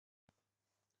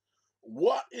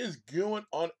What is going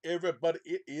on, everybody?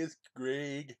 It is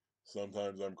Greg.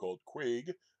 Sometimes I'm called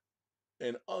Quig,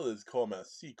 and others call me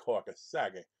Sea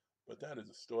Carcassage, but that is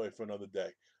a story for another day.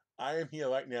 I am here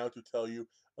right now to tell you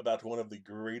about one of the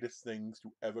greatest things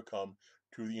to ever come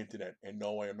to the internet. And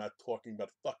no, I am not talking about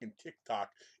fucking TikTok.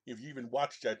 If you even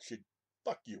watch that shit,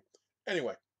 fuck you.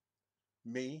 Anyway,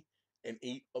 me and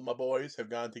 8 of my boys have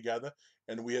gone together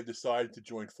and we have decided to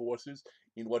join forces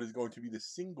in what is going to be the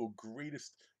single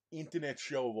greatest internet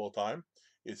show of all time,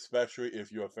 especially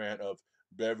if you're a fan of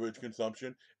beverage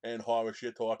consumption and horror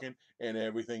shit talking and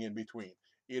everything in between.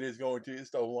 It's the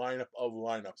lineup of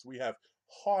lineups. We have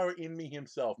Horror in Me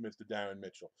himself, Mr. Darren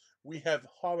Mitchell. We have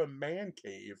Horror Man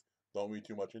Cave, don't read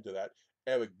too much into that,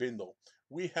 Eric Bindle.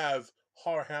 We have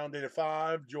Horror Hound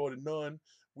 85, Jordan Nunn.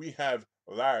 We have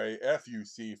Larry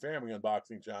FUC Family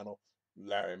Unboxing Channel,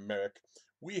 Larry Merrick.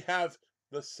 We have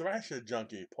the Thrasher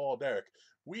Junkie, Paul Derrick.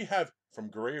 We have from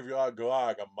Graveyard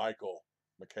Gulag, Michael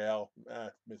McHale,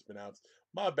 mispronounced.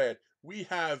 My bad. We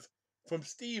have from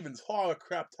Steven's Horror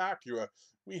Craptacular,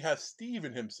 we have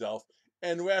Steven himself.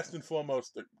 And last and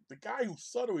foremost, the guy who's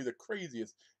subtly the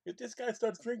craziest. If this guy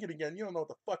starts drinking again, you don't know what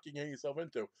the fuck you're getting yourself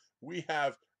into. We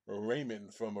have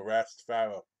Raymond from Arrest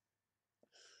Pharaoh.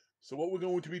 So what we're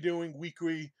going to be doing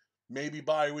weekly, maybe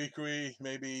bi-weekly,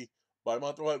 maybe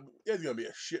bi-month, there's going to be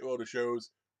a shitload of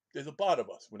shows. There's a lot of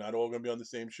us. We're not all going to be on the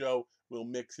same show. We'll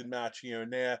mix and match here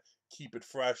and there, keep it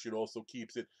fresh. It also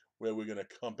keeps it where we're going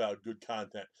to pump out good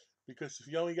content. Because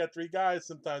if you only got 3 guys,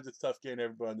 sometimes it's tough getting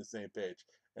everybody on the same page.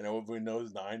 And everyone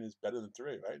knows 9 is better than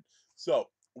 3, right? So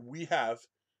we have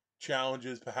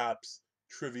challenges, perhaps,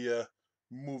 trivia,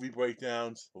 movie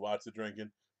breakdowns, lots of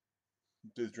drinking.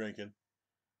 There's drinking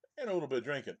and a little bit of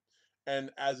drinking.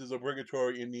 And as is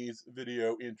obligatory in these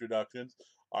video introductions,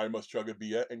 I must chug a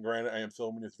beer. And granted, I am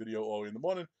filming this video early in the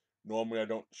morning. Normally, I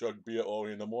don't chug beer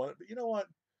early in the morning. But you know what?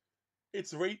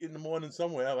 It's late in the morning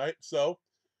somewhere, right? So,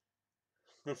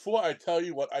 before I tell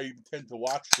you what I intend to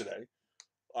watch today,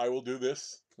 I will do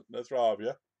this. That's all of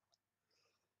you.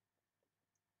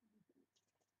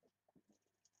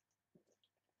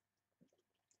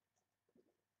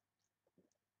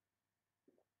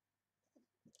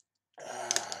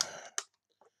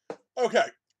 Okay.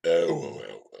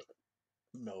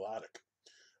 Melodic.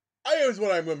 Here's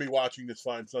what I'm going to be watching this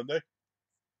fine Sunday.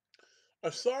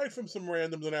 Aside from some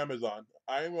randoms on Amazon,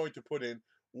 I am going to put in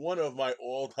one of my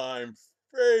all-time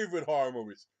favorite horror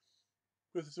movies.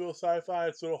 Because it's a little sci-fi,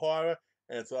 it's a little horror,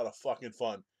 and it's a lot of fucking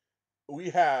fun.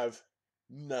 We have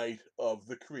Night of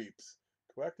the Creeps.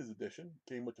 Collector's edition.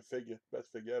 Came with the figure.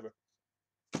 Best figure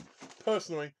ever.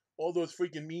 Personally, all those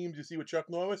freaking memes you see with Chuck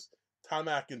Norris, Tom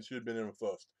Atkins should have been in them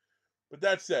first. But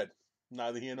that said,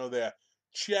 neither here nor there.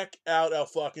 Check out our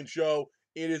fucking show.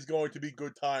 It is going to be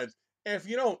good times. And if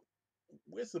you don't,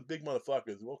 we're some big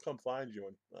motherfuckers. We'll come find you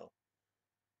and, well,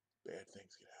 bad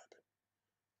things can happen.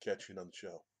 Catch you on the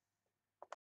show.